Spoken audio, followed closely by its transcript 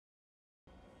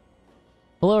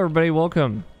Hello, everybody.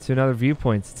 Welcome to another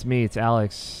Viewpoints. It's me. It's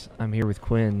Alex. I'm here with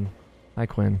Quin. Hi,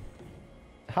 Quin.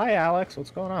 Hi, Alex. What's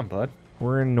going on, bud?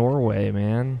 We're in Norway,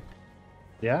 man.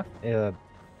 Yeah,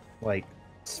 like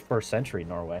first century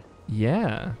Norway.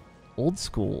 Yeah, old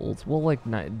school. Well, like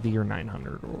the year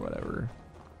 900 or whatever.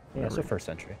 Yeah, so first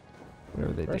century.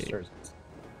 Whatever they First date.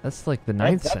 That's like the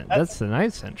ninth. That's the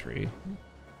 9th century.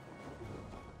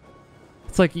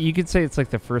 It's like you could say it's like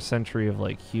the first century of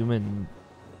like human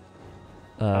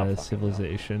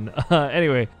civilization.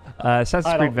 Anyway,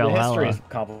 Assassin's Creed Valhalla. History is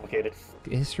complicated.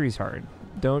 History's hard.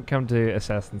 Don't come to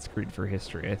Assassin's Creed for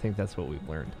history. I think that's what we've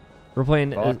learned. We're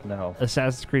playing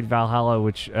Assassin's Creed Valhalla,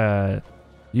 which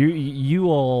you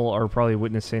all are probably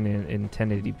witnessing in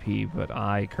 1080p, but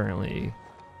I currently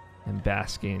am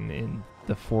basking in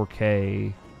the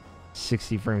 4K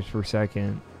 60 frames per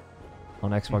second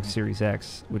on Xbox Series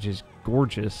X, which is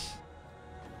gorgeous.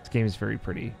 This game is very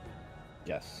pretty.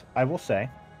 Yes, I will say,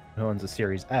 who owns a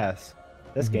Series S,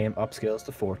 this game upscales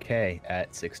to 4K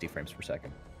at 60 frames per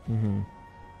second. And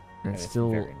it's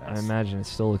still, nice. I imagine it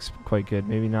still looks quite good.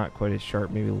 Maybe not quite as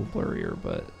sharp, maybe a little blurrier,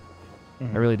 but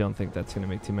I really don't think that's going to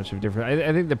make too much of a difference.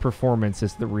 I think the performance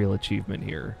is the real achievement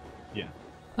here. Yeah.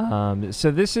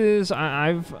 So this is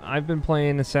I've been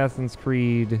playing Assassin's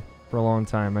Creed for a long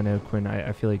time. I know, Quin.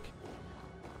 I feel like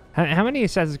how many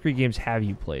Assassin's Creed games have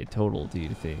you played total? Do you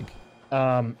think?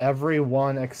 Every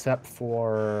one except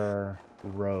for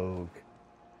Rogue.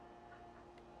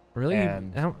 Really?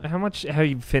 And how much have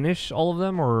you finished all of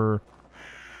them, or?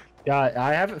 Yeah,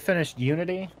 I haven't finished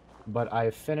Unity, but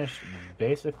I've finished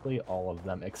basically all of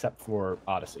them except for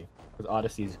Odyssey, because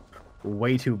Odyssey's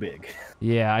way too big.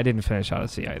 Yeah, I didn't finish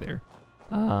Odyssey either.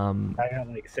 I got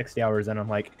like 60 hours in. I'm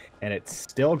like, and it's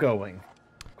still going.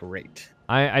 Great.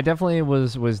 I definitely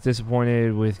was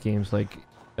disappointed with games like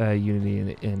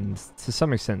Unity and to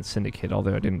some extent Syndicate,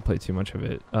 although I didn't play too much of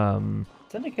it.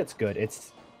 Syndicate's good.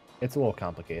 It's a little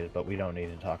complicated, but we don't need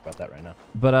to talk about that right now.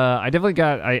 But I definitely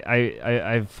got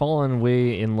I've fallen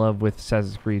way in love with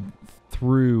Assassin's Creed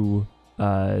through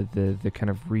the kind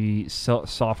of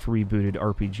soft rebooted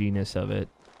RPG-ness of it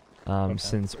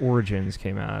since Origins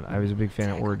came out. I was a big fan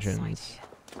of Origins.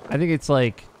 I think it's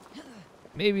like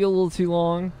maybe a little too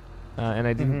long. And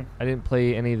I didn't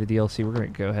play any of the DLC. We're gonna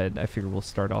go ahead. I figure we'll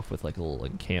start off with like a little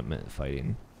encampment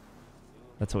fighting.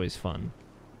 That's always fun.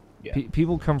 Yeah.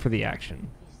 People come for the action.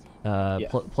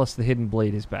 Plus the hidden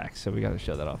blade is back, so we got to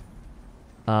show that off.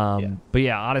 But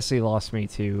yeah, Odyssey lost me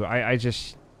too. I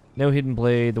just no hidden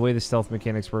blade. The way the stealth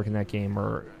mechanics work in that game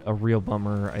are a real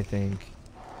bummer, I think.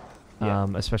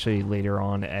 Especially later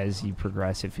on as you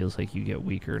progress, it feels like you get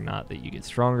weaker, not that you get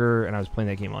stronger. And I was playing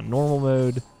that game on normal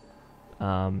mode.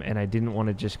 And I didn't want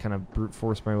to just kind of brute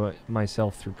force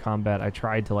myself through combat. I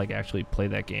tried to like actually play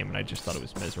that game, and I just thought it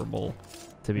was miserable,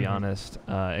 to be honest.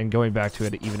 And going back to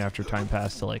it even after time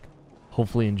passed to like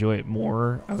hopefully enjoy it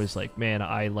more, I was like, man,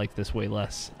 I like this way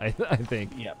less. I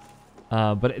think. Yeah.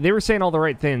 But they were saying all the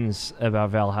right things about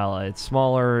Valhalla. It's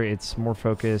smaller, it's more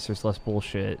focused, there's less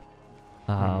bullshit.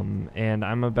 And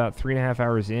I'm about 3.5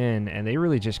 hours in, and they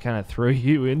really just kind of throw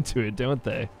you into it, don't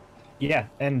they? Yeah,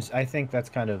 and I think that's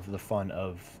kind of the fun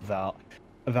of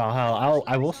Valhalla.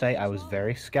 I will say I was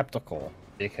very skeptical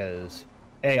because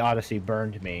Odyssey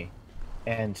burned me,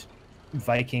 and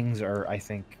Vikings are, I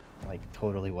think, like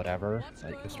totally whatever.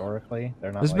 Like historically,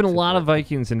 they're not. There's been a lot of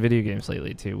Vikings in video games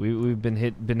lately too. We've been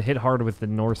hit hard with the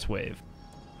Norse wave.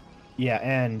 Yeah,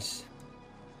 and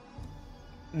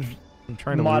I'm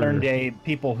trying to modern day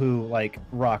people who like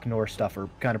rock Norse stuff are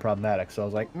kind of problematic. So I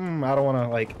was like, I don't want to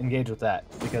like engage with that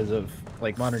because of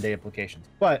like modern day implications.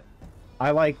 But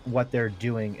I like what they're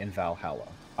doing in Valhalla.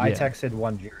 I texted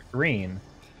one Jared Green,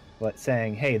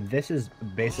 saying, "Hey, this is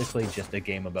basically just a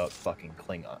game about fucking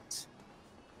Klingons."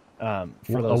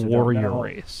 For those a warrior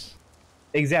race.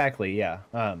 Exactly. Yeah.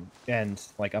 And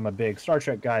like I'm a big Star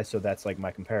Trek guy, so that's like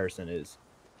my comparison is.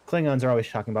 Klingons are always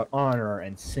talking about honor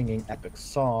and singing epic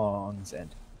songs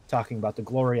and talking about the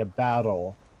glory of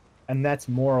battle, and that's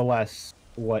more or less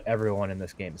what everyone in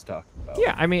this game is talking about.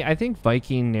 Yeah, I mean, I think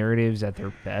Viking narratives at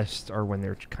their best are when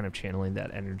they're kind of channeling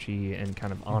that energy and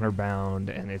kind of honor-bound,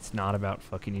 and it's not about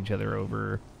fucking each other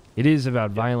over. It is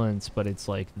about violence, but it's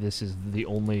like this is the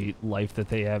only life that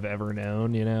they have ever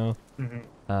known, you know?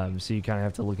 So you kind of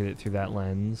have to look at it through that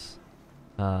lens.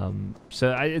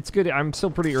 It's good. I'm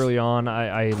still pretty early on.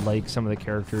 I like some of the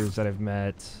characters that I've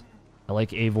met. I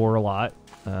like Eivor a lot.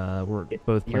 We're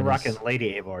both You're rocking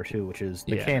Lady Eivor too, which is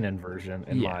the canon version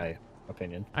in my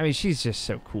opinion. I mean, she's just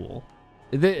so cool.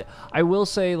 I will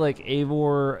say, like,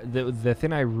 Eivor, the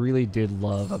thing I really did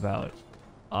love about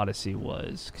Odyssey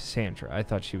was Cassandra. I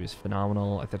thought she was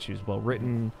phenomenal. I thought she was well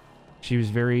written. She was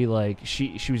very like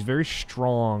she was very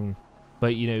strong,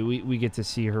 but you know we get to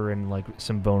see her in like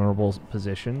some vulnerable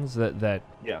positions that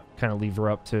kind of leave her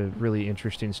up to really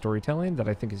interesting storytelling that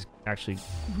I think is actually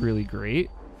really great.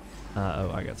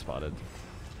 Oh, I got spotted.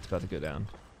 It's about to go down.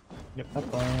 Yep, that's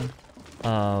fine.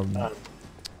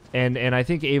 And I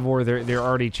think Eivor, they're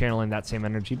already channeling that same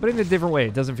energy, but in a different way.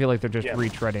 It doesn't feel like they're just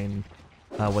retreading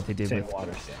what they did with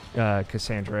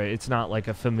Cassandra. It's not like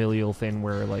a familial thing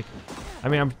where, like, I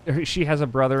mean, she has a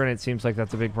brother, and it seems like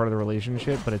that's a big part of the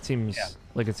relationship, but it seems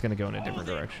like it's going to go in a different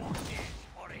direction.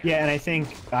 Yeah, and I think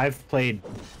I've played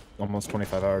almost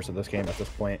 25 hours of this game at this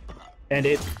point, and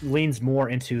it leans more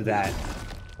into that,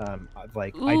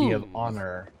 like, idea of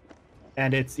honor.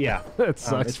 And it's, that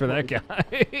sucks for that guy.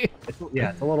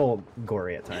 it's a little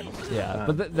gory at times. Yeah,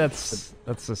 but that's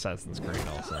Assassin's Creed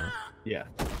also. Yeah.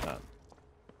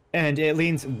 And it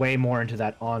leans way more into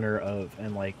that honor of,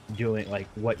 and like doing like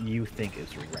what you think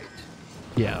is right.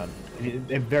 Yeah.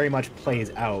 It very much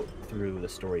plays out through the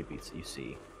story beats that you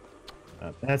see.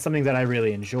 And that's something that I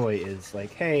really enjoy is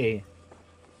like, hey,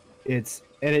 and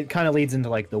it kind of leads into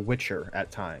like The Witcher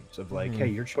at times of like, hey,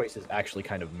 your choices actually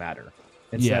kind of matter.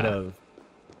 Instead of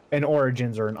an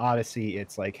Origins or an Odyssey,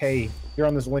 it's like, hey, you're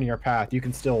on this linear path. You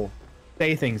can still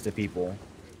say things to people,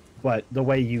 but the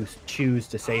way you choose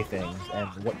to say things and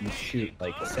what you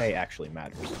say actually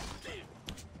matters.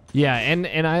 Yeah,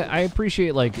 and I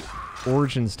appreciate like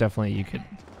Origins definitely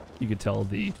you could tell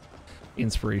the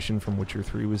inspiration from Witcher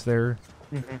 3 was there.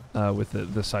 With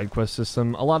the side quest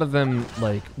system. A lot of them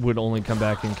like would only come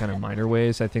back in kind of minor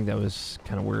ways. I think that was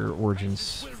kind of where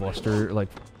Origins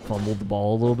fumbled the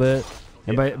ball a little bit.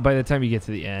 And by the time you get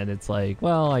to the end, it's like,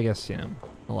 well, I guess, you know,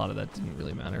 a lot of that didn't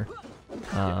really matter.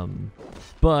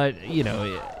 But, you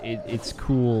know, it's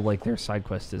cool, like, their side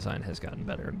quest design has gotten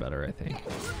better and better, I think.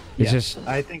 It's just...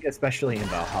 I think especially in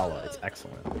Valhalla, it's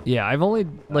excellent. Yeah, I've only,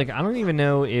 like, I don't even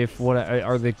know if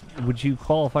would you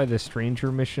qualify the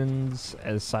stranger missions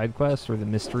as side quests or the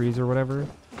mysteries or whatever?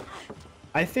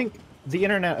 I think the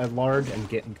internet at large and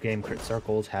game crit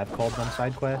circles have called them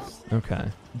side quests. Okay.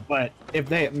 But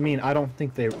I don't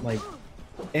think they, like...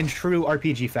 In true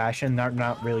RPG fashion, they're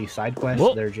not really side quests.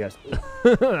 Whoa. They're just...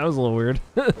 That was a little weird.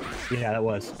 Yeah, that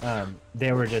was.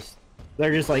 They're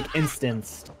just like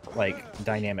instanced, like,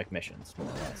 dynamic missions, more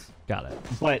or less. Got it.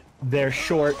 But they're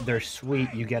short, they're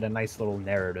sweet, you get a nice little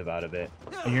narrative out of it,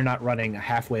 and you're not running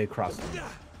halfway across them. You know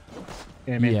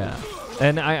what I mean? Yeah.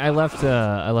 And I left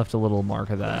a little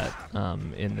mark of that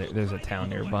there's a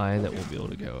town nearby that we'll be able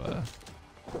to go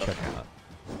check out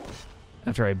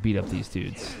after I beat up these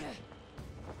dudes.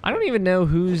 I don't even know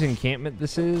whose encampment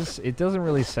this is. It doesn't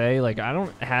really say. Like, I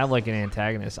don't have like an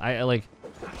antagonist.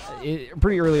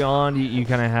 Pretty early on, you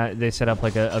kind of they set up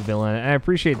like a villain, and I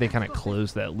appreciate they kind of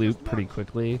closed that loop pretty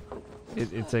quickly.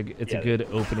 It's a good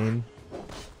opening.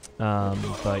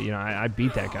 But you know, I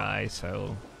beat that guy,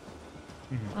 so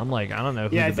I'm like, I don't know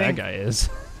who the bad guy is.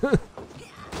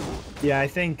 Yeah, I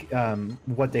think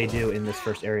what they do in this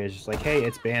first area is just like, hey,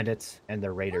 it's bandits and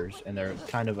they're raiders, and they're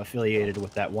kind of affiliated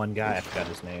with that one guy. I forgot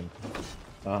his name.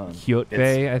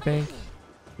 Kjotve, I think.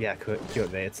 Yeah,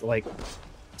 Kjotve. It's like,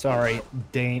 sorry,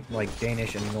 Danish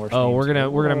and Norse. Oh, we're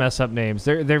gonna mess up names.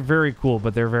 They're very cool,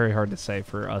 but they're very hard to say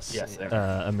for us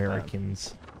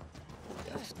Americans.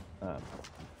 Yes.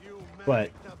 But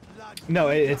no,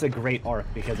 it's a great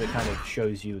arc because it kind of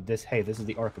shows you this. Hey, this is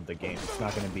the arc of the game. It's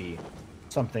not going to be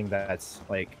something that's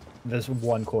like this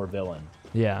one core villain.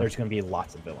 Yeah. There's going to be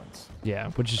lots of villains. Yeah,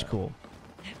 which is cool.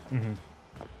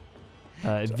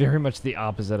 Very much the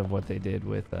opposite of what they did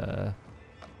with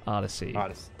Odyssey.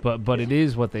 But it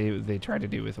is what they tried to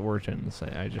do with Origins.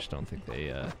 I just don't think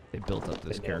they built up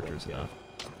those characters enough.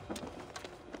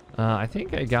 I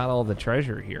think I got all the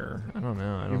treasure here. I don't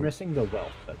know. You're missing the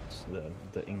wealth. That's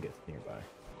the ingot nearby.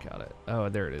 Got it. Oh,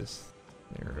 there it is.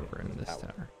 They're over in this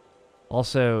tower.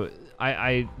 Also,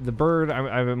 the bird,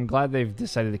 I'm glad they've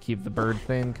decided to keep the bird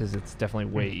thing because it's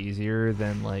definitely way easier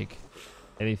than like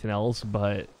anything else,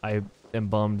 but I am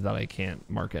bummed that I can't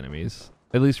mark enemies,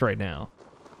 at least right now.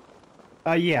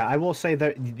 Yeah, I will say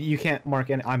that you can't mark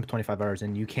I'm 25 hours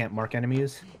and you can't mark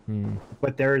enemies,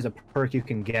 but there is a perk you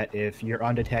can get if you're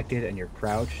undetected and you're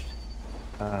crouched.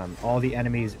 All the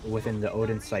enemies within the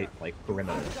Odin site, like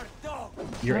perimeter,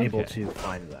 you're able to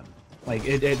find them. Like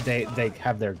they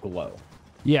have their glow.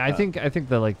 Yeah, I think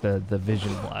the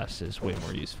vision blast is way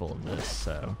more useful in this,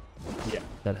 so yeah,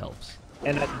 that helps.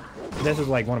 And this is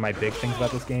like one of my big things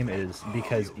about this game is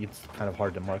because it's kind of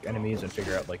hard to mark enemies and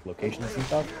figure out like locations and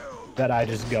stuff. That I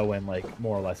just go in like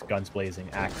more or less guns blazing,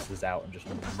 axes out, and just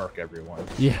murk everyone.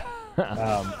 Yeah.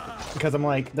 Because I'm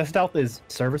like the stealth is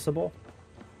serviceable.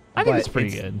 I think it's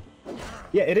pretty good.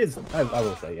 Yeah, it is. I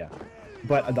will say, yeah.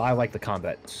 But I like the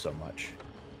combat so much.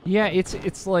 Yeah,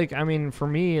 it's like, I mean, for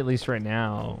me, at least right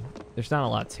now, there's not a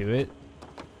lot to it.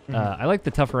 I like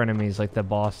the tougher enemies, like the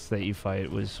boss that you fight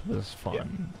was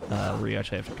fun. Yeah. Where you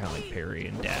actually have to kind of like parry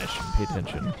and dash and pay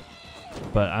attention.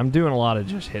 But I'm doing a lot of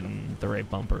just hitting the right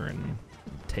bumper and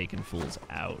taking fools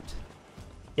out.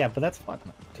 Yeah, but that's fun.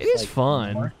 It is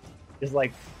fun. It's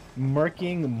like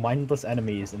murking mindless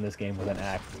enemies in this game with an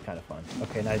axe is kind of fun.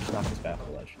 Okay, now I just knocked this guy off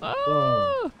the ledge.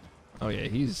 Oh yeah,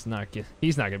 he's not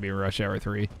gonna be in Rush Hour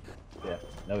 3. Yeah,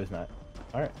 no, he's not.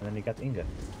 All right, and then you got the ingot.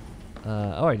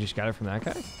 Oh, I just got it from that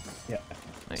guy? Yeah.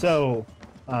 Nice. So,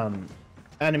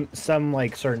 some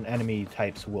like certain enemy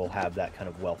types will have that kind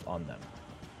of wealth on them.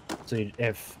 So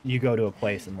if you go to a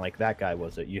place and like that guy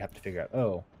was it, you have to figure out,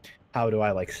 oh, how do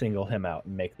I like single him out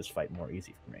and make this fight more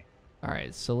easy for me? All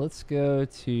right, so let's go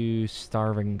to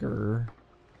Starvinger.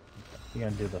 You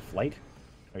gonna do the flight,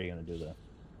 or are you gonna do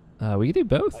the? We can do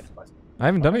both. I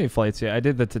haven't done any flights yet. I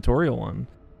did the tutorial one.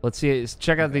 Let's see.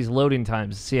 Check out these loading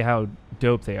times. See how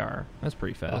dope they are. That's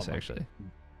pretty fast, actually.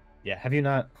 Yeah. Have you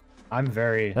not? I'm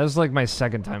very. That was like my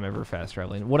second time ever fast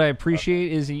traveling. What I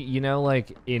appreciate is, you know,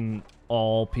 like in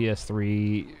all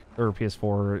PS3 or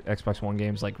PS4, Xbox One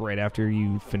games, like right after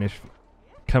you finish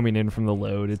coming in from the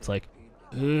load, it's like,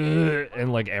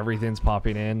 and like everything's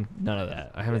popping in. None of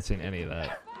that. I haven't seen any of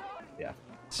that. Yeah.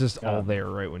 It's just all there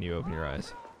right when you open your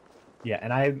eyes. Yeah,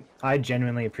 and I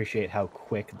genuinely appreciate how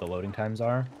quick the loading times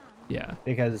are. Yeah.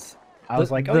 Because I was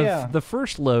like, oh yeah. The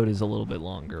first load is a little bit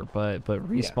longer, but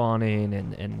respawning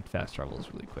and fast travel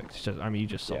is really quick. It's just, I mean, you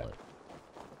just saw it.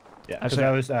 Yeah. Because I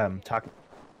was talking.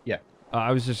 Yeah.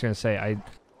 I was just gonna say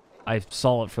I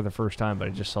saw it for the first time, but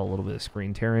I just saw a little bit of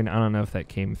screen tearing. I don't know if that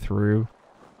came through.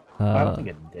 I don't think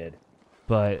it did.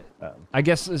 But I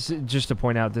guess just to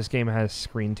point out, this game has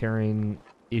screen tearing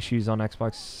issues on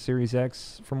Xbox Series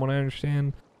X, from what I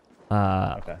understand.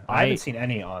 Okay. I haven't seen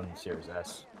any on Series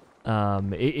S.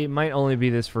 It might only be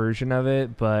this version of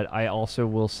it, but I also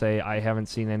will say I haven't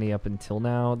seen any up until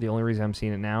now. The only reason I'm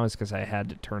seeing it now is because I had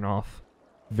to turn off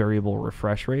variable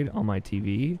refresh rate on my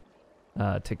TV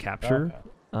to capture.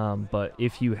 Okay. But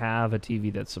if you have a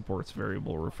TV that supports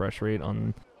variable refresh rate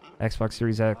on Xbox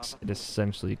Series X, it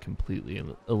essentially completely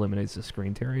eliminates the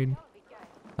screen tearing,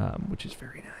 which is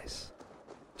very nice.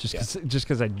 Just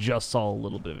because I just saw a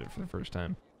little bit of it for the first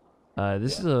time.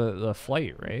 This is a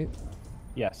flight, right?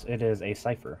 Yes, it is a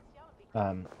cipher.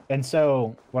 And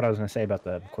so what I was going to say about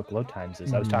the quick load times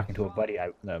is I was talking to a buddy, a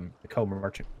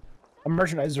co-merchant, a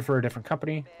merchandiser for a different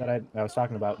company that I was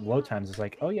talking about. Load times is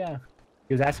like, oh yeah.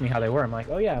 He was asking me how they were. I'm like,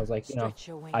 oh yeah. I was like, you know,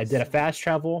 I did a fast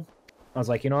travel. I was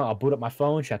like, you know, I'll boot up my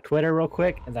phone, check Twitter real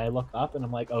quick, and then I look up and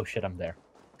I'm like, oh shit, I'm there.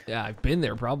 Yeah, I've been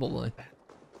there probably.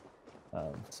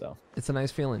 So it's a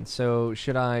nice feeling. So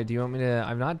do you want me to?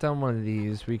 I've not done one of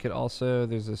these. We could also.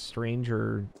 There's a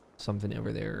stranger something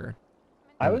over there.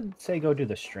 I would say go do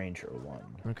the stranger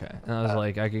one. Okay. And I was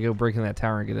like, I could go break in that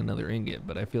tower and get another ingot,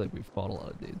 but I feel like we've fought a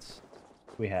lot of dudes.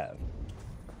 We have.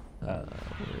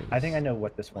 I think I know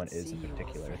what this one is in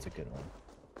particular. It's a good one.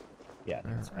 Yeah,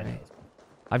 I know.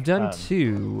 I've done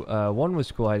two. One was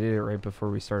cool. I did it right before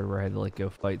we started, where I had to like go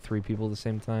fight 3 people at the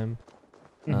same time.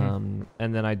 And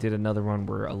then I did another one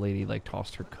where a lady like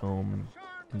tossed her comb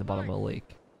in the bottom of a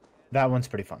lake. That one's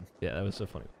pretty fun. Yeah, that was so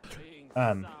funny.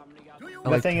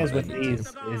 The thing is with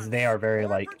these is they're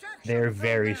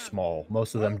very small.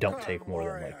 Most of them don't take more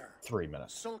than like 3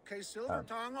 minutes.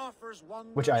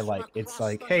 Which I like. It's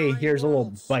like, hey, here's a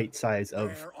little bite size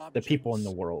of the people in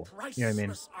the world. You know what I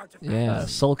mean? Yeah,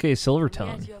 Sulke Silver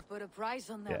Tongue.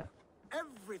 Yeah.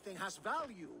 Everything has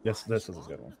value. This is a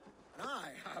good one. I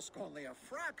ask only a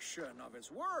fraction of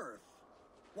its worth.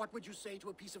 What would you say to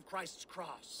a piece of Christ's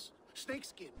cross?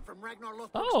 Snakeskin from Ragnar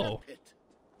Lothbrok's pit.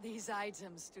 These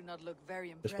items do not look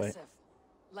very impressive.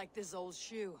 Like this old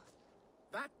shoe.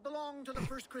 That belonged to the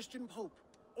first Christian pope.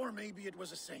 Or maybe it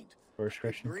was a saint. First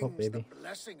Christian pope, baby. The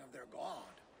blessing of their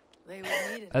god. They would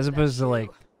need it as opposed to like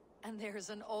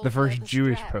the first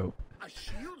Jewish pope. A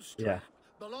shield strap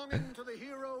belonging to the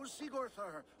hero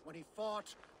Sigurður when he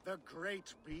fought the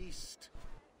great beast.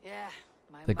 Yeah,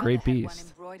 the great beast. One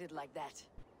embroidered like that.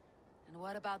 And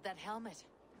what about that helmet?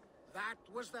 That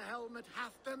was the helmet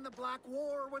Halfdan the Black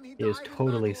wore when he died. He is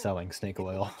totally selling snake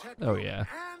oil. Oh yeah.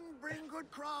 And bring good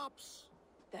crops.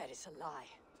 That is a lie.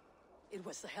 It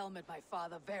was the helmet my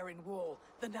father Varin wore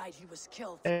the night he was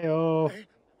killed. Heyo.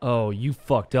 Oh, you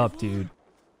fucked up, dude.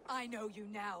 I know you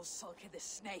now, Sulke the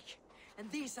Snake. And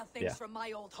these are things from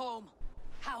my old home.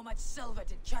 How much silver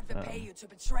did Chadva pay you to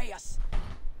betray us?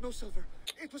 No silver.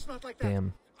 It was not like that.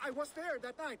 Damn. I was there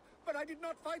that night, but I did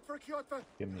not fight for Kyoto.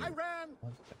 I ran.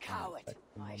 Coward!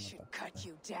 I should cut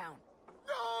you down.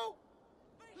 No!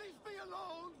 Leave me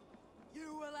alone!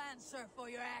 You will answer for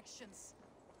your actions.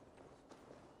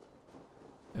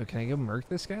 Oh, can I go murk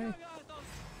this guy?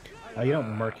 You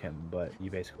don't murk him, but you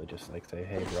basically just like say,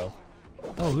 "Hey, bro."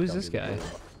 Oh, who's this guy?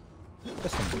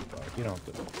 Just some dude, bro. You don't have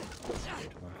to.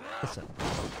 Listen.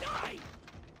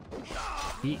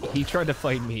 He tried to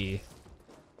fight me.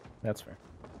 That's fair.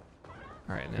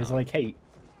 All right, now. He's like, "Hey."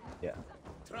 Yeah.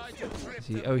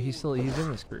 Oh, he's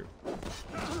in this group.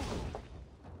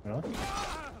 Really?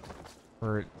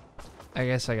 Or, I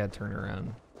guess I got turned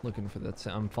around looking for that.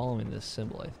 I'm following this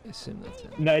symbol. I assume that's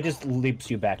him. No, it just leaps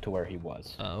you back to where he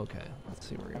was. Oh, okay. Let's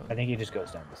see where we're going. I think he just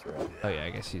goes down this road. Oh yeah, I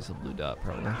guess he's a blue dot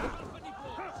probably.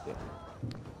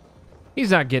 He's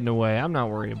not getting away. I'm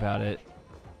not worried about it.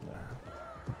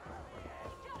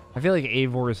 I feel like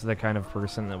Eivor is the kind of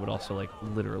person that would also like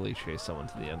literally chase someone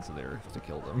to the ends of the earth to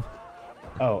kill them.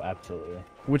 Oh, absolutely.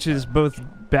 Which is both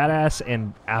badass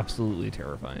and absolutely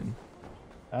terrifying.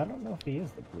 I don't know if he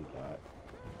is the blue dot.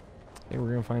 Hey, we're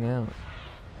gonna find out.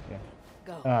 Yeah.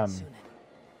 Go, Sunan.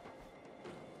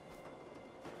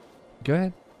 Go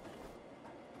ahead.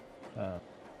 What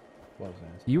was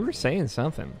that? You were saying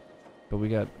something, but we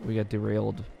got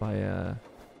derailed by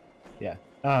Yeah.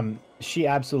 She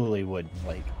absolutely would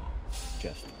like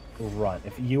just run.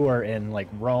 If you were in like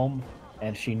Rome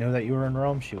and she knew that you were in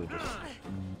Rome, she would just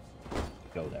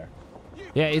go there.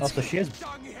 Yeah, it's also she has.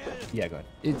 Yeah, go ahead.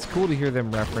 It's cool to hear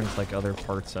them reference like other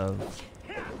parts of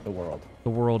The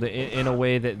world in a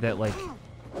way that like,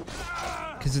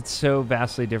 because it's so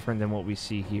vastly different than what we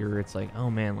see here. It's like, oh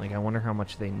man, like I wonder how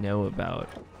much they know about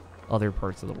other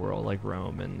parts of the world, like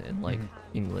Rome and like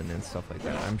England and stuff like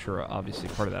that. I'm sure obviously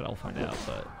part of that I'll find out,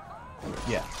 but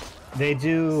yeah, they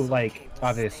do like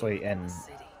obviously in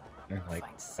like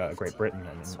Great Britain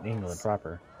and in England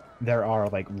proper, there are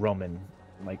like Roman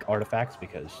like artifacts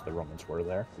because the Romans were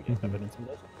there. We get evidence of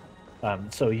this.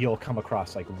 So you'll come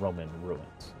across like Roman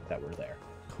ruins that were there.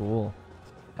 Cool.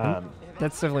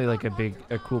 That's definitely like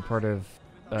a cool part of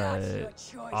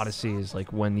Odyssey is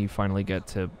like when you finally get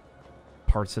to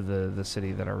parts of the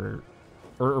city that are,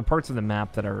 or parts of the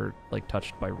map that are like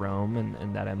touched by Rome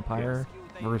and that empire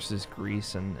versus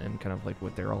Greece and kind of like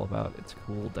what they're all about. It's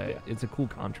cool that it's a cool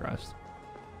contrast.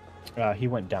 He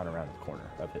went down around the corner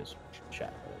of his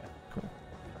shack. Cool.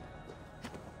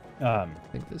 I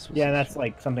think this was and that's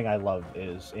like something I love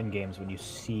is in games when you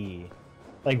see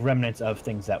like remnants of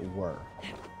things that were.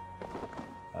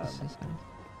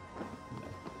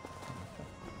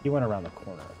 He went around the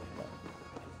corner.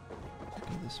 Go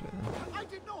this way then. I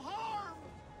did no harm.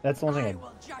 That's the only thing.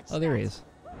 Oh, there he is.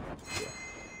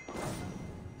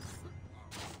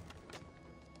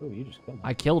 Oh, you just killed him.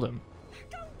 I killed him.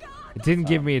 It didn't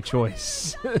give me a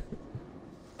choice.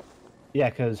 Yeah,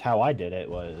 because how I did it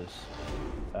was,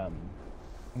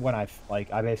 when I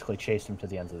basically chased him to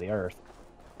the ends of the earth,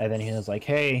 and then he was like,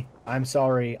 "Hey, I'm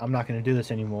sorry, I'm not going to do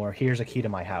this anymore. Here's a key to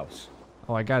my house."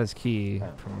 Oh, I got his key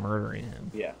from murdering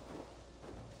him. Yeah.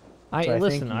 I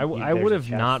would have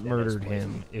not murdered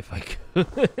him if I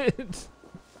could.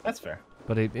 That's fair.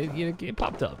 But it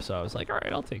popped up, so I was like, all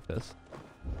right, I'll take this.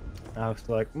 I was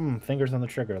like, fingers on the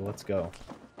trigger, let's go.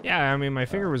 Yeah, I mean, my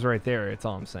finger was right there. It's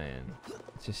all I'm saying. It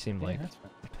just seemed like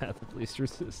the path of least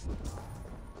resistance.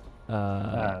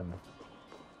 But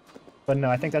no,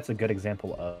 I think that's a good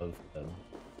example of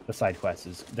the side quests.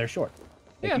 Is they're short.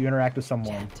 If you interact with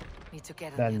someone,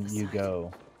 then you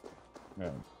go.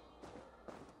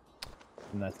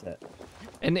 And that's it.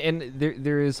 And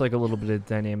there is like a little bit of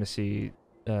dynamicy,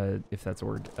 if that's a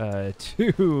word,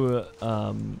 to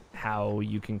how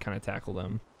you can kind of tackle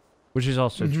them, which is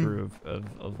also true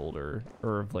of older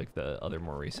or of like the other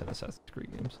more recent Assassin's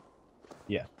Creed games.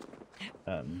 Yeah.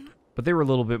 But they were a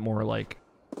little bit more like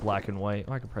black and white.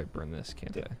 Oh, I could probably burn this,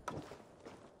 can't I?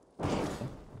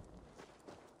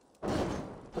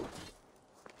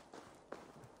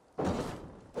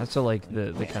 That's so like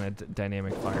the kind of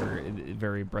dynamic fire,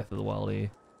 very Breath of the Wildy.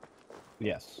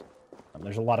 Yes.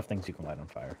 There's a lot of things you can light on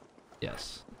fire.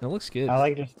 Yes. It looks good. I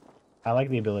like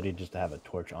the ability just to have a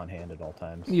torch on hand at all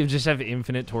times. You just have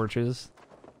infinite torches.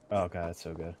 Oh god, that's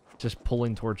so good. Just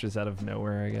pulling torches out of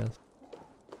nowhere, I guess.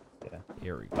 Yeah.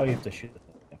 Here we go. Oh, you have to shoot the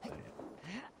thing.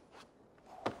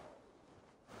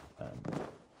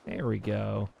 There we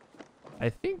go. I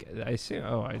think I see.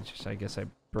 Oh, I guess I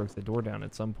broke the door down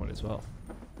at some point as well.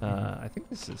 I think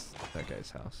this is that guy's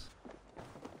house.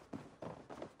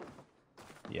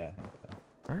 Yeah. I think so.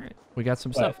 All right, we got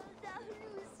some stuff.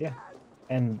 Yeah,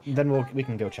 and then we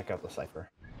can go check out the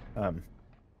cipher.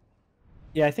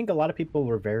 Yeah, I think a lot of people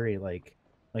were very like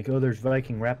like, oh, there's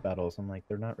Viking rap battles. I'm like,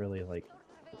 they're not really like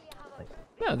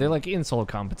Yeah, they're like insult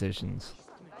competitions.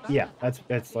 yeah,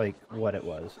 that's like what it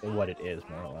was, and what it is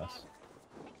more or less.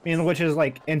 I mean, which is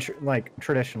like like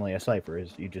traditionally a cipher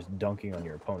is you just dunking on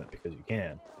your opponent because you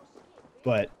can,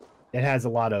 but it has a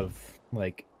lot of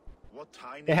like,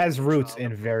 it has roots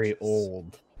in very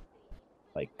old,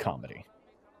 like comedy,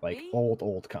 like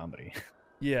old comedy.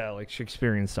 Yeah, like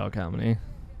Shakespearean style comedy.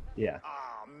 Yeah,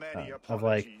 of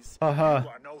like, haha,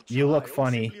 you look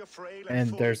funny, and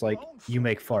there's like, you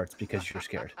make farts because you're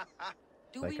scared.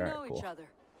 Do Like, we alright, know cool. each other?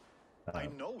 I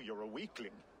know you're a weakling.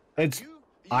 It's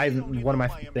one of my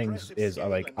things is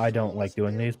like I don't like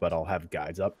doing these, but I'll have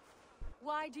guides up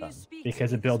Why do you speak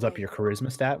because to me it builds this up way? your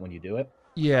charisma stat when you do it.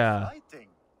 Yeah.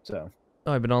 So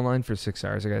Oh, I've been online for 6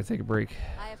 hours. I gotta take a break.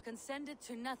 I have consented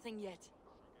to nothing yet.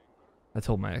 I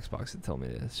told my Xbox to tell me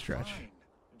to stretch.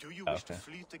 Do you wish to Okay.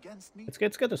 fleet against me? it's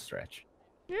good to stretch.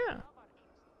 Yeah.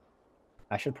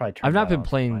 I should probably turn I've not that been off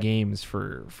playing my- games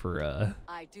for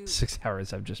I do. 6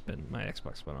 hours. I've just been, my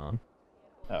Xbox been on.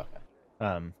 Oh,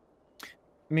 okay.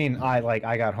 I mean,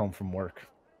 I got home from work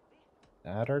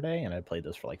Saturday and I played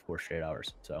this for like 4 straight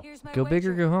hours. So Here's my Go big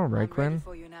or wager. go home, right, I'm ready Quinn?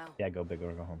 for you now. yeah, go big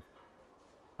or go home.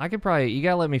 I could probably, you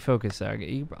gotta let me focus though.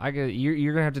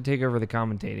 You're gonna have to take over the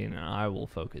commentating and I will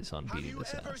focus on beating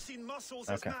this out. Seen muscles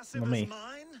Okay, let me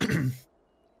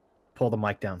pull the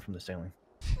mic down from the ceiling.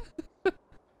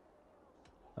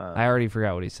 I already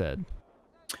forgot what he said.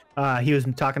 He was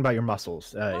talking about your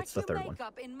muscles. What It's the you third make one.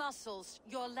 up in muscles,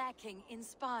 you're lacking in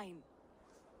spine.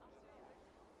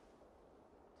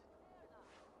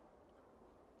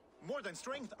 More than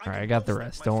strength. Alright, I got the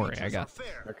rest. Don't worry, I got this.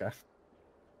 Okay.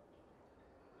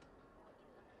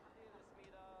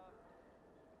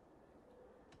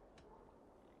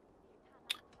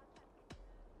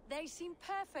 They seem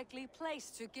perfectly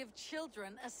placed to give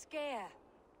children a scare.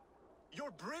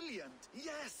 You're brilliant.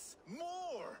 Yes,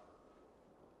 more.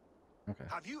 Okay.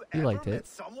 Have you You ever liked met it.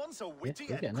 someone so witty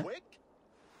you're and getting it. quick?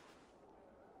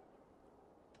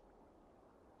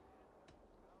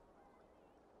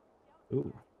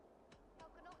 Ooh.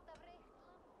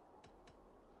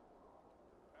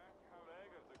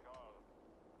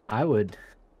 I would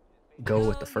go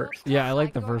with the first. Yeah, I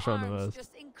like the your first one the arms, most.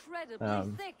 Just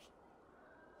incredibly thick.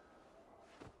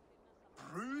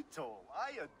 Brutal.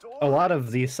 I adore A lot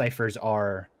of these ciphers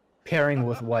are pairing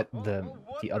with what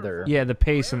the other Yeah, the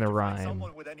pace and the rhyme.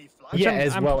 someone with any flash. Yeah, I'm-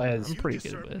 as I'm- well as I'm pretty good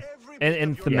deserve with. every And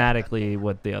bit of your- thematically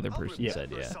what the other person Yeah.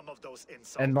 said, yeah. Some of those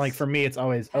insults. and like for me it's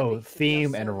always Heavy for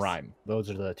theme and yourselves. rhyme. Those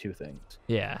are the two things.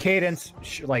 Yeah. Cadence,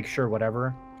 like sure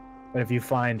whatever, but if you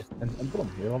find and boom,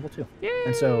 you're level 2.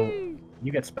 And so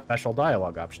you get special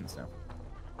dialogue options now.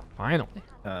 Finally.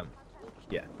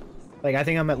 Yeah, like I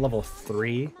think I'm at level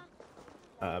 3.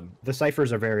 The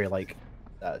ciphers are very like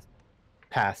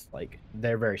past, like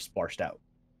they're very sparsed out.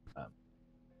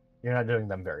 You're not doing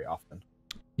them very often.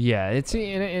 Yeah,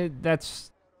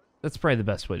 that's probably the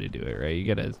best way to do it, right? You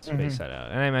gotta space that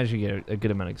out, and I imagine you get a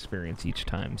good amount of experience each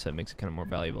time, so it makes it kind of more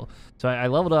valuable. So I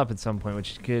leveled up at some point,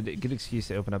 which is good excuse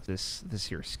to open up this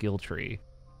here skill tree.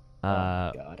 Oh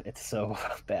my god, it's so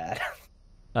bad.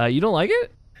 You don't like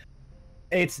it?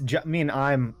 I mean,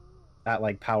 I'm at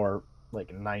like power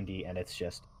like 90, and it's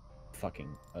just fucking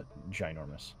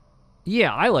ginormous.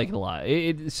 Yeah, I like it a lot.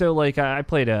 So like I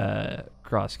played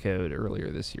Crosscode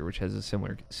earlier this year, which has a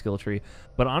similar skill tree.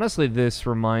 But honestly, this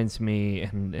reminds me,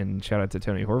 and shout out to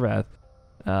Tony Horvath,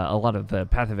 a lot of the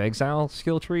Path of Exile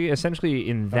skill tree. Essentially,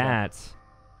 in that,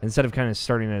 instead of kind of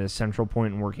starting at a central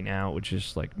point and working out, which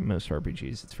is like most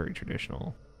RPGs, it's very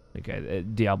traditional.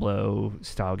 Like Diablo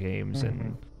style games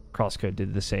and Crosscode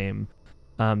did the same.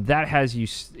 That has you.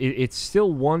 It's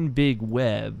still one big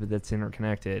web that's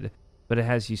interconnected. But it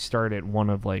has you start at one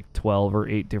of like 12 or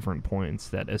 8 different points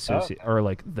that associate or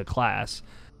like the class,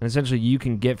 and essentially you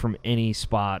can get from any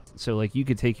spot. So like you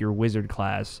could take your wizard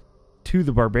class to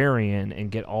the barbarian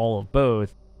and get all of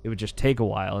both. It would just take a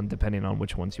while, and depending on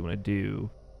which ones you want to do,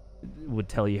 would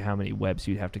tell you how many webs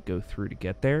you'd have to go through to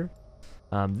get there.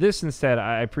 This instead,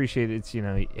 I appreciate it's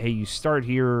hey, you start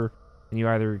here, and you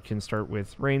either can start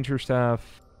with ranger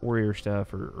stuff, warrior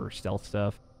stuff, or stealth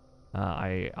stuff.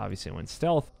 I obviously went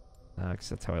stealth. Because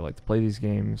that's how I like to play these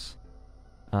games.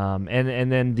 And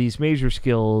then these major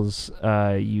skills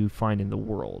you find in the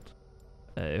world,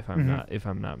 if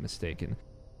I'm not mistaken.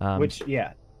 Which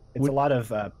it's a lot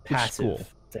of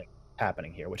passive thing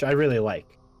happening here, which I really like.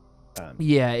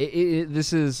 Yeah,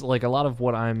 this is like a lot of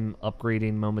what I'm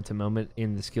upgrading moment to moment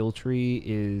in the skill tree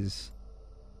is.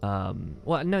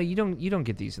 Well, no, you don't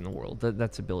get these in the world.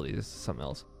 That's ability. This is something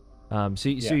else. So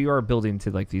you are building to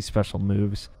like these special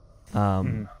moves.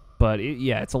 but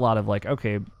yeah, it's a lot of like,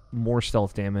 okay, more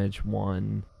stealth damage,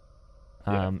 1.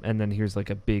 And then here's like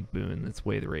a big boon that's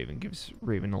Way of the Raven, gives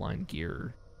Raven Aligned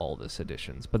gear, all this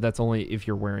additions. But that's only if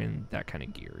you're wearing that kind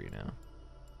of gear, you know.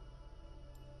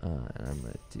 And I'm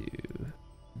going to do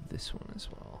this one as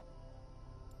well.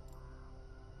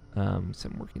 So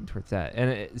I'm working towards that.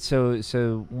 And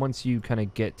so once you kind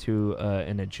of get to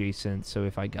an adjacent, so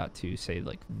if I got to, say,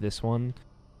 like this one,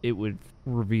 it would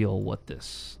reveal what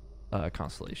this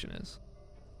constellation is.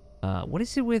 What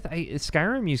is it with...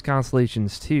 Skyrim used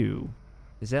constellations too.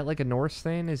 Is that like a Norse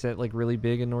thing? Is that like really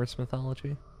big in Norse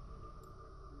mythology?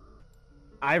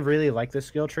 I really like the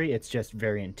skill tree. It's just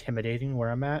very intimidating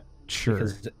where I'm at. Sure.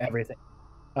 Because everything...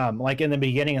 like in the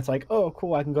beginning, it's like, oh,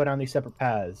 cool, I can go down these separate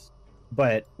paths.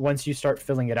 But once you start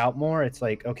filling it out more, it's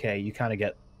like, okay, you kind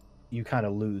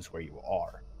of lose where you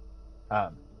are.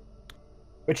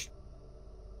 Which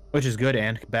is good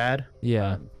and bad.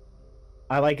 Yeah.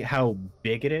 I like how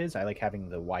big it is. I like having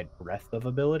the wide breadth of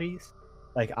abilities.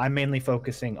 Like, I'm mainly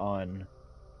focusing on,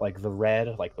 like, the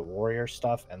red, like, the warrior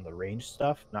stuff and the range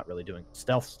stuff, not really doing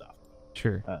stealth stuff.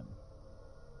 Sure.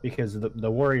 Because the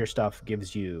warrior stuff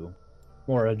gives you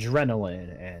more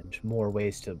adrenaline and more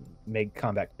ways to make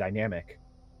combat dynamic.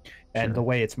 And the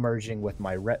way it's merging with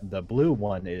my the blue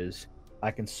one is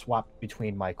I can swap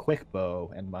between my quick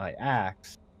bow and my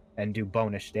axe and do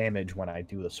bonus damage when I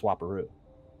do the swapperoo.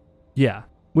 Yeah,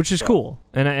 which is cool.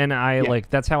 And I like,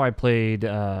 that's how I played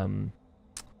a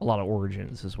lot of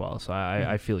Origins as well. So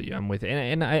I feel you. I'm with it.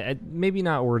 And I maybe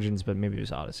not Origins, but maybe it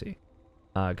was Odyssey.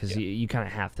 Because you kind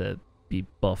of have to be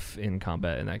buff in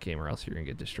combat in that game or else you're going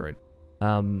to get destroyed.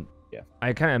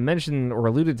 I kind of mentioned or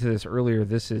alluded to this earlier.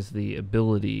 This is the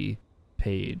ability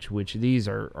page, which these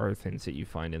are things that you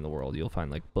find in the world. You'll find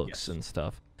like books and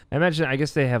stuff. I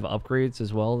guess they have upgrades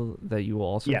as well that you will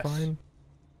also find.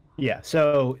 Yeah,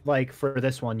 so like for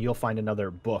this one, you'll find another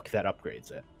book that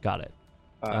upgrades it. Got it.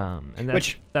 And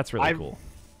that's really cool.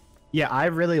 Yeah, I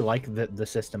really like the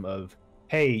system of,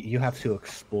 hey, you have to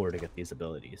explore to get these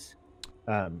abilities.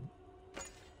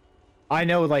 I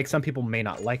know like some people may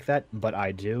not like that, but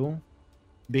I do,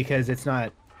 because it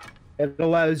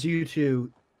allows you to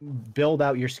build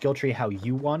out your skill tree how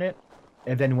you want it,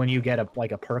 and then when you get a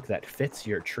perk that fits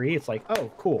your tree, it's like, oh,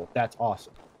 cool, that's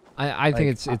awesome. I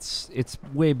think it's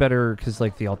way better because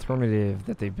like the alternative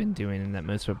that they've been doing in that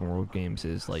most open world games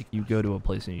is like you go to a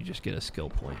place and you just get a skill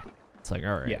point. It's like,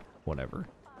 all right, whatever.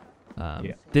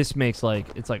 This makes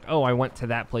it's like, oh, I went to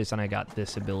that place and I got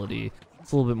this ability.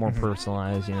 It's a little bit more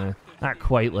personalized, you know, not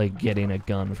quite like getting a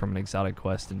gun from an exotic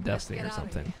quest in Destiny or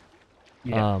something.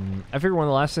 I figure one of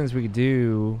the last things we could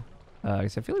do,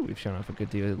 because I feel like we've shown off a good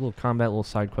deal, a little combat, a little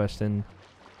side questing,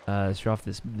 show off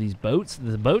the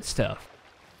boat stuff.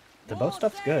 The boat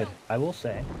stuff's good, I will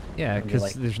say. Yeah,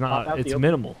 because there's not, it's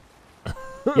minimal.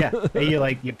 Yeah,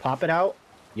 you pop it out,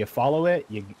 you follow it,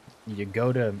 you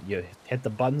hit the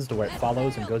buttons to where it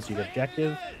follows and goes to your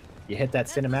objective, you hit that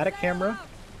cinematic camera,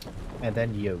 and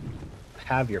then you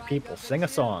have your people sing a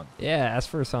song. Yeah, ask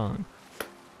for a song.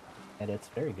 And it's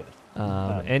very good.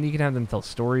 And you can have them tell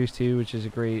stories too, which is a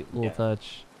great little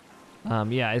touch.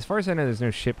 As far as I know, there's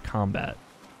no ship combat.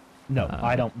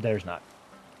 No, there's not.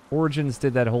 Origins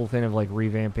did that whole thing of like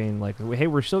revamping, like, hey,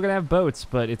 we're still gonna have boats,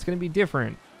 but it's gonna be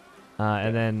different.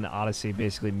 And then Odyssey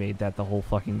basically made that the whole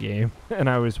fucking game, and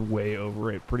I was way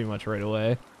over it pretty much right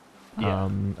away.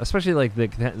 Especially like the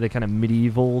kind of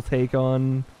medieval take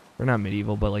on, or not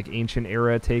medieval, but like ancient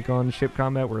era take on ship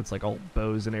combat, where it's like all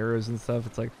bows and arrows and stuff.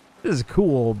 It's like, this is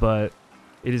cool, but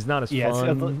it is not as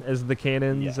fun as the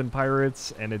cannons and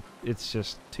pirates, and it's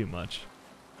just too much.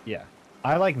 Yeah.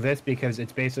 I like this because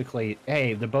it's basically,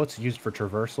 hey, the boat's used for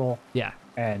traversal. Yeah.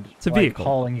 And it's a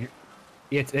vehicle.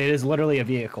 It is literally a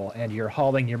vehicle, and you're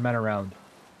hauling your men around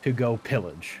to go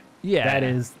pillage. Yeah. That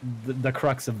is the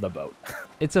crux of the boat.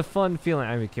 It's a fun feeling.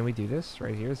 I mean, can we do this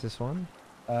right here? Is this one?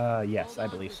 Yes, I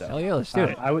believe so. Hell yeah, let's do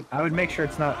it. I would make sure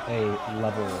it's not a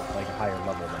level, like a higher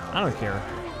level than I don't care.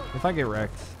 If I get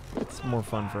wrecked, it's more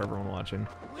fun for everyone watching.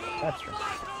 That's true.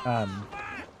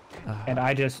 And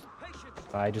I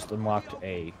just unlocked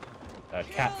a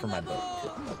cat for my boat too.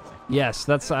 Yes,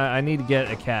 I need to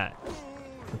get a cat.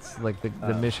 It's like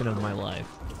the mission of my life.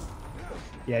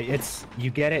 Yeah, you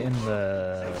get it in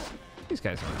the... These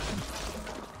guys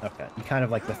are okay. You kind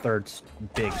of like the third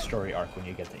big story arc when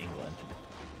you get to England.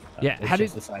 Yeah, how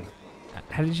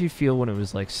did you feel when it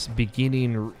was like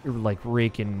beginning, like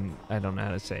raking? I don't know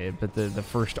how to say it, but the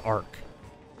first arc.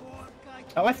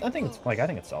 Oh, I think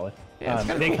it's solid. Yeah,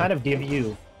 they cool. kind of give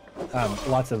you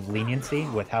lots of leniency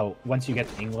with how once you get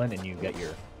to England and you get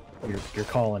your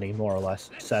colony more or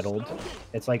less settled,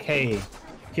 it's like, hey,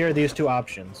 here are these two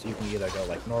options. You can either go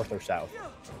like north or south,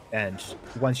 and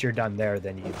once you're done there,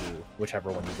 then you do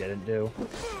whichever one you didn't do,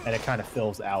 and it kind of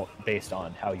fills out based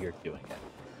on how you're doing it.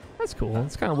 That's cool.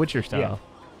 It's kind of Witcher style.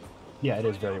 Yeah, it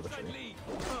is very Witcher.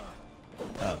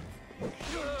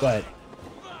 But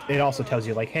it also tells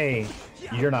you like, hey,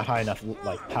 you're not high enough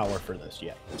like power for this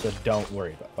yet, so don't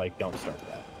worry about don't start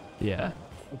that. Yeah.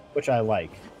 Which I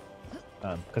like,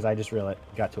 because I just really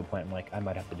got to a point I'm like I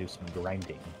might have to do some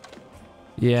grinding.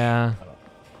 Yeah.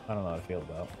 I don't know how to feel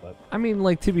about, but I mean,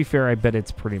 like, to be fair, I bet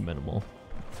it's pretty minimal.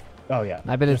 oh yeah,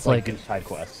 I bet just it's like side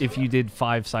quests. if you did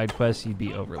 5 side quests, you'd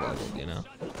be over leveled, you know?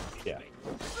 Yeah.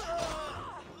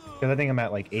 Because I think I'm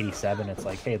at like 87. It's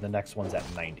like, hey, the next one's at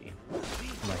 90.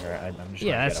 I'm like, all right, I'm just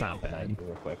Yeah, gonna that's get up not to bad. 90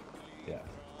 real quick. Yeah.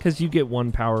 Because you get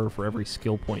 1 power for every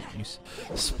skill point you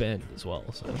spend as well,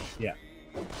 so. Yeah.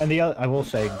 And the other, I will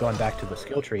say, going back to the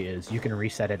skill tree, is you can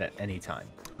reset it at any time.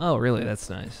 Oh, really? That's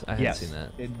nice. I haven't seen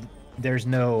that. There's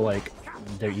no like,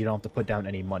 you don't have to put down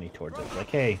any money towards it. Like,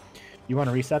 hey, you want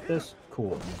to reset this?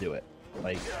 Cool, you do it.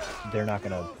 Like, they're not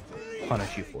gonna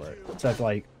punish you for it. So it's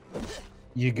like,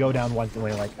 you go down one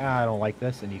way, like, I don't like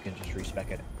this, and you can just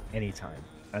respec it any time.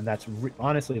 And that's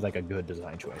honestly like a good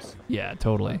design choice. Yeah,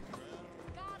 totally.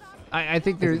 I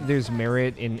think there's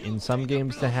merit in some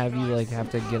games to have you like have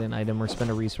to get an item or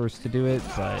spend a resource to do it,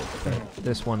 but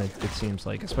this one it seems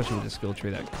like, especially with the skill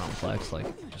tree that complex, like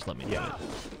just let me do it.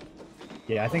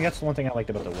 Yeah, I think that's the one thing I liked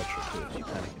about The Witcher too, is you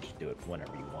kind of can just do it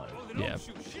whenever you want. Yeah.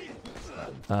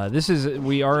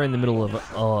 We are in the middle of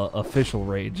official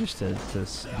raid, just to be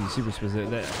super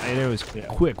specific. I know it was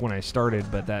quick when I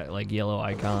started, but that like yellow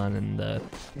icon and the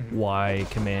Y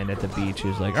command at the beach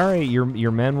is like, all right,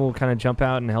 your men will kind of jump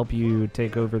out and help you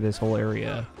take over this whole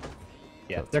area.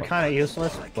 Yeah, they're kind of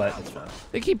useless, but it's fun.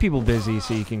 They keep people busy,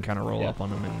 so you can kind of roll up on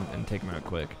them and take them out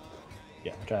quick.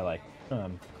 Yeah, which I like.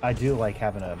 I do like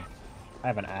having I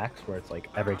have an axe where it's like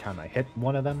every time I hit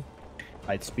one of them,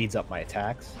 it speeds up my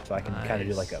attacks, so I can kind of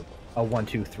do like a 1,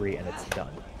 2, 3, and it's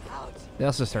done. They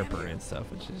also start burning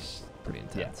stuff, which is pretty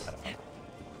intense.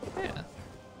 Yeah.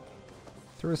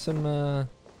 Throw some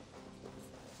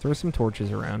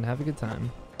torches around. Have a good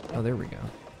time. Oh, there we go.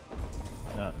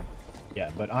 Yeah,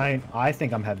 but I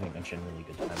think I'm having a genuinely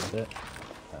good time with it.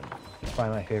 It's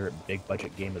probably my favorite big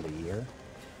budget game of the year.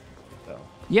 So.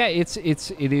 Yeah, it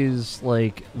is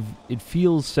like, it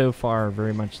feels so far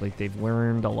very much like they've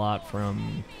learned a lot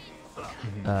from,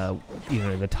 the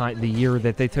year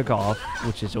that they took off,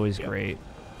 which is always great.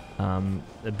 A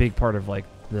big part of like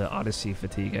the Odyssey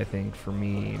fatigue, I think, for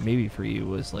me, maybe for you,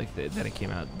 was like that it came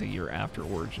out the year after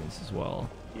Origins as well.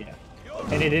 Yeah,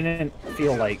 and it didn't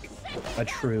feel like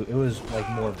it was like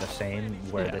more of the same,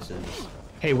 where this is,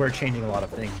 hey, we're changing a lot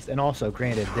of things, and also,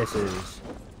 granted, this is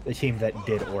the team that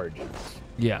did Origins.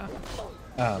 Yeah.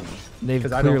 They've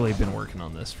clearly been working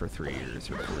on this for 3 years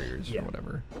or 4 years or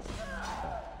whatever.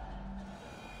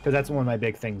 Because that's one of my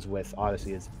big things with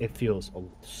Odyssey, is it feels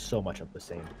so much of the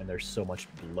same, and there's so much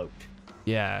bloat.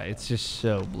 Yeah, it's just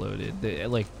so bloated.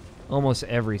 Like, almost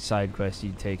every side quest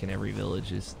you take in every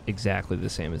village is exactly the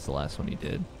same as the last one you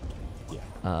did.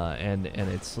 Yeah. And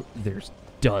there's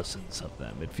dozens of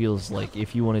them. It feels like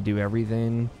if you want to do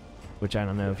everything, which I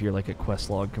don't know if you're like a quest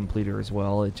log completer as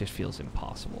well, it just feels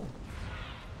impossible.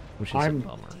 Which is a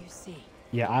bummer.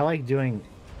 Yeah, I like doing,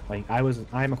 like,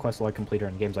 I'm a quest log completer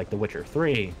in games like The Witcher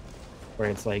 3, where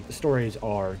it's like the stories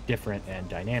are different and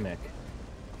dynamic,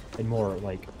 and more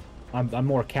like I'm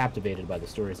more captivated by the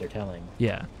stories they're telling.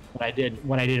 Yeah.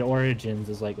 When I did Origins,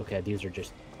 it's like, okay, these are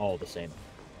just all the same.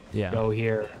 Yeah. Go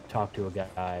here, talk to a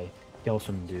guy, kill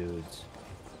some dudes,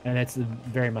 and it's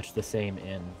very much the same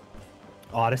in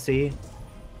Odyssey.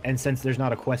 And since there's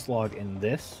not a quest log in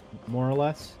this, more or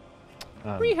less,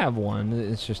 we have one.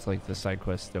 It's just like the side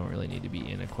quests don't really need to be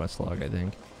in a quest log, I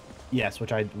think. Yes,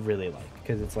 which I really like,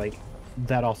 because it's like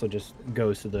that also just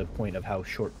goes to the point of how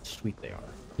short and sweet they are.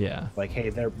 Yeah. Like, hey,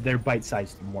 they're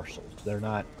bite-sized morsels. They're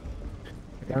not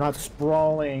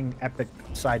sprawling epic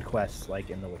side quests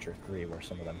like in The Witcher 3, where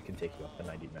some of them can take you up to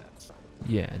 90 minutes.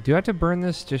 Yeah. Do you have to burn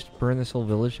this? Just burn this whole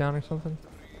village down or something?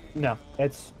 No,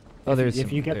 it's there's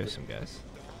some guys.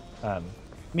 I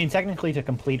mean, technically, to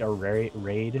complete a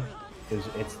raid,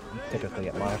 it's typically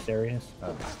at monasteries.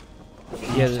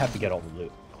 You just have to get all the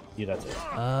loot. That's it.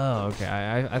 Oh, okay.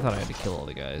 I thought I had to kill all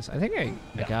the guys. I think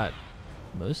I got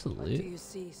most of the loot.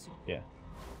 Yeah.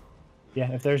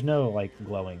 Yeah, if there's no, like,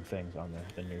 glowing things on there,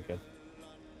 then you're good.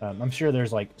 I'm sure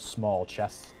there's, like, small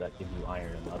chests that give you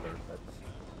iron and leather, but...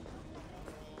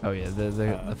 Oh, yeah,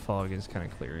 the fog is kind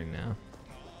of clearing now.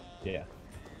 Yeah.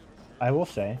 I will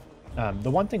say, the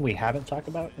one thing we haven't talked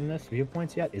about in this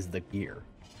Viewpoints yet is the gear.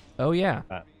 Oh, yeah.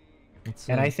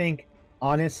 And I think,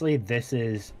 honestly, this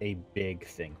is a big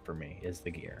thing for me, is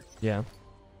the gear. Yeah.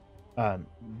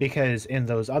 Because in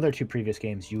those other 2 previous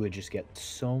games, you would just get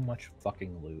so much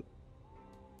fucking loot.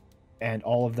 And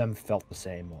all of them felt the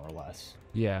same, more or less.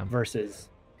 Yeah. Versus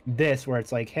this, where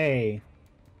it's like, hey,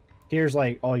 here's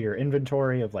like all your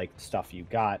inventory of like stuff you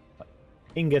got. Like,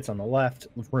 ingots on the left,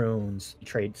 runes,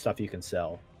 trade stuff you can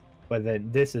sell. But then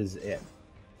this is it.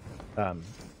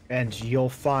 And you'll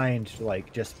find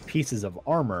like just pieces of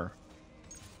armor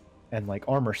and like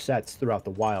armor sets throughout the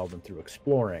wild and through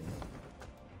exploring.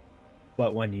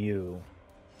 But when you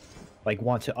like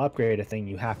want to upgrade a thing,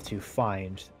 you have to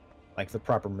find like the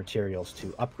proper materials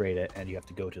to upgrade it, and you have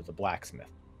to go to the blacksmith.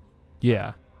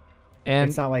 Yeah. And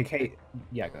it's not like, hey,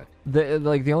 yeah, go ahead.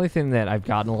 The only thing that I've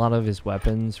gotten a lot of is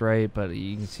weapons, right? But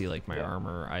you can see like my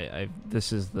armor.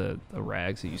 This is the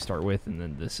rags that you start with, and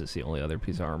then this is the only other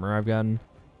piece of armor I've gotten.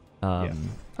 I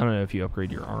don't know if you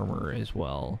upgrade your armor as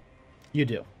well. You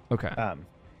do. Okay.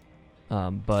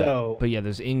 But yeah,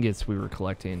 those ingots we were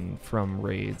collecting from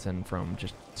raids and from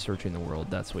just searching the world.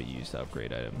 That's what you use to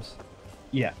upgrade items.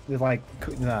 Yeah, like,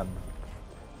 and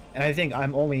I think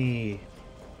I'm only,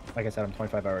 like I said, I'm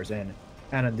 25 hours in,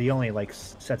 and the only like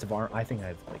sets of armor, I think I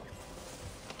have like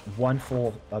 1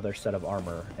 full other set of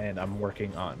armor, and I'm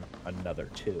working on another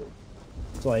 2.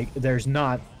 So like, it's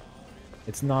not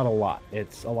a lot.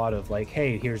 It's a lot of like,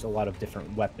 hey, here's a lot of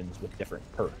different weapons with different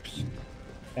perks,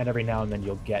 and every now and then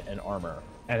you'll get an armor,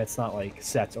 and it's not like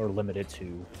sets are limited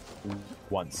to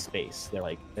 1 space.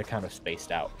 They're kind of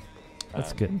spaced out.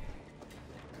 That's good.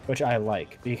 Which I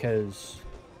like, because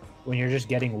when you're just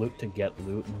getting loot to get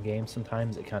loot in games,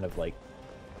 sometimes it kind of like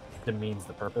demeans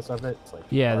the purpose of it. It's like,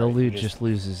 yeah, the loot just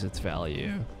loses its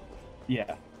value.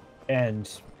 Yeah, and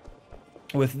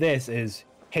with this is,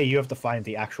 hey, you have to find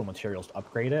the actual materials to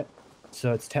upgrade it.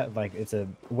 So it's like it's a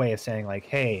way of saying like,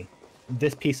 hey,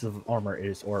 this piece of armor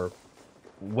or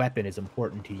weapon is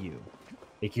important to you.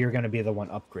 Like, you're going to be the one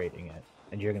upgrading it,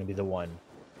 and you're going to be the one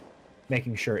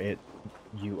making sure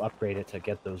you upgrade it to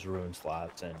get those rune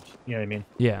slots, and you know what I mean?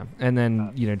 Yeah, and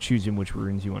then choosing which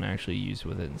runes you want to actually use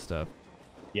with it and stuff.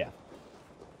 Yeah.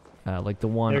 Like the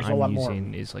one I'm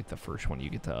using is like the first one you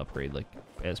get to upgrade like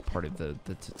as part of the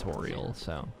tutorial.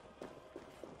 So.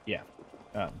 Yeah.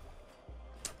 I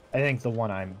think the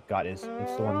one I got it's the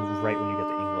one right when you get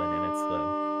to England, and it's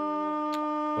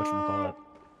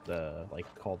the whatchamacallit,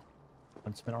 called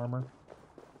huntsman armor.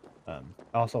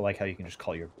 I also like how you can just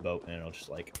call your boat and it'll just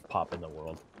like pop in the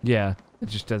world. Yeah, it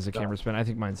just does the camera spin. I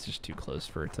think mine's just too close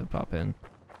for it to pop in.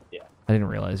 Yeah. I didn't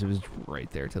realize it was right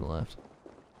there to the left.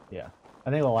 Yeah. I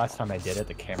think the last time I did it,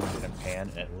 the camera didn't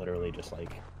pan, and it literally just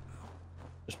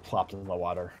plopped in the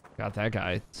water. Got that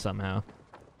guy somehow.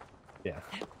 Yeah.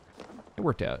 It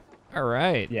worked out. All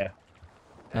right. Yeah.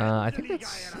 I think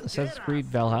that's Assassin's Creed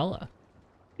Valhalla.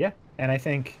 Yeah, and I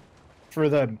think for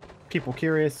the people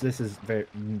curious, this is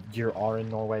you are in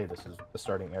Norway. This is the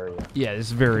starting area. Yeah, this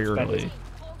is very early.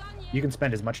 You can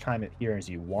spend as much time here as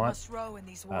you want.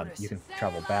 You can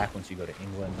travel back once you go to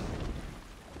England.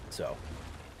 So,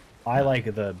 I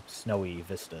like the snowy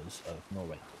vistas of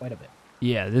Norway quite a bit.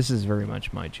 Yeah, this is very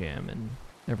much my jam, and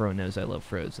everyone knows I love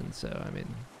Frozen. So, I mean,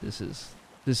 this is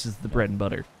the bread and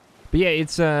butter. But yeah,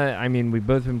 it's I mean, we've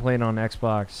both been playing on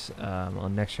Xbox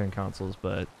on next-gen consoles,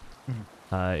 but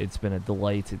it's been a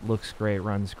delight. It looks great,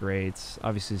 runs great.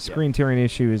 Obviously, the screen tearing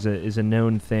issue is a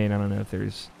known thing. I don't know if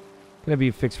there's going to be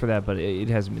a fix for that, but it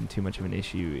hasn't been too much of an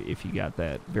issue if you got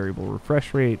that variable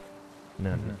refresh rate.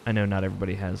 And I know not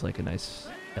everybody has like a nice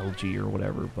LG or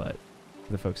whatever, but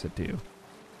for the folks that do.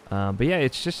 But yeah,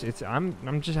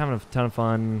 I'm just having a ton of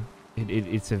fun.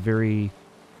 It's a very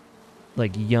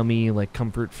like yummy, like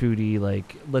comfort foody,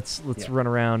 like let's run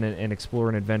around and explore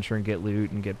and adventure and get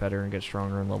loot and get better and get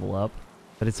stronger and level up.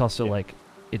 But it's also like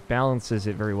it balances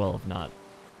it very well of not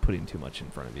putting too much in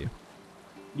front of you.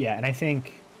 Yeah, and I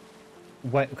think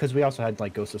because we also had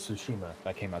like Ghost of Tsushima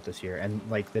that came out this year, and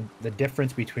like the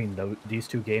difference between these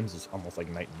two games is almost like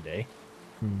night and day.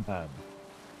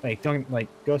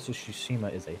 Ghost of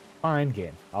Tsushima is a fine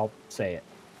game, I'll say it.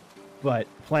 But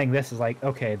playing this is like,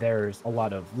 okay, there's a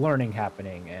lot of learning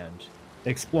happening, and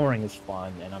exploring is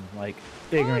fun, and I'm like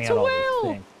figuring out all these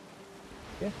things.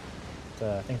 Yeah,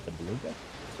 I think it's a blue guy.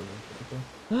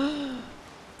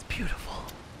 It's beautiful.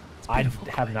 I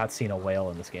have not seen a whale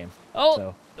in this game. Oh,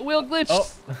 so. The whale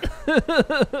glitched.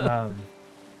 Oh.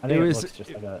 I think it looks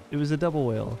just like it was a double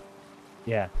whale.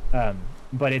 Yeah,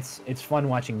 but it's fun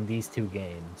watching these two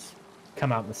games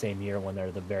come out in the same year when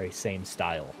they're the very same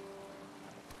style.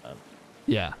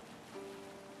 Yeah.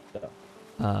 So.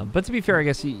 But to be fair, I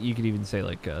guess you could even say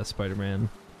like Spider-Man.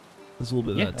 There's a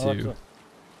little bit of that too.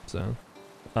 So,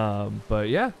 but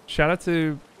yeah, shout out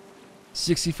to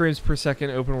 60 frames per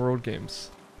second open world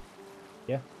games.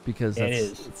 Yeah, because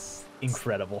it's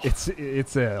incredible.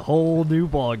 It's a whole new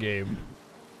ball game.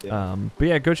 Yeah. But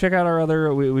yeah, go check out our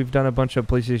other. We've done a bunch of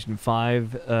PlayStation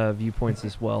 5 viewpoints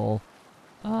as well.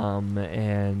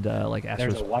 And like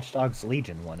There's a Watch Dogs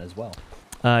Legion one as well.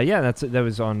 Yeah, that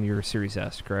was on your Series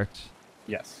S, correct?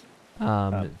 Yes.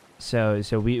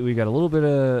 So we got a little bit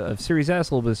of Series S,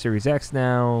 a little bit of Series X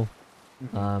now.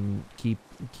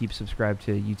 Keep subscribed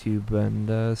to YouTube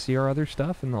and see our other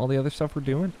stuff and all the other stuff we're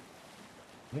doing.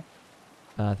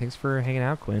 Yeah. Thanks for hanging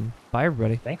out, Quinn. Bye,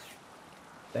 everybody.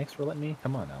 Thanks for letting me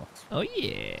come on, Alex. Oh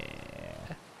yeah,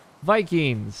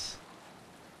 Vikings.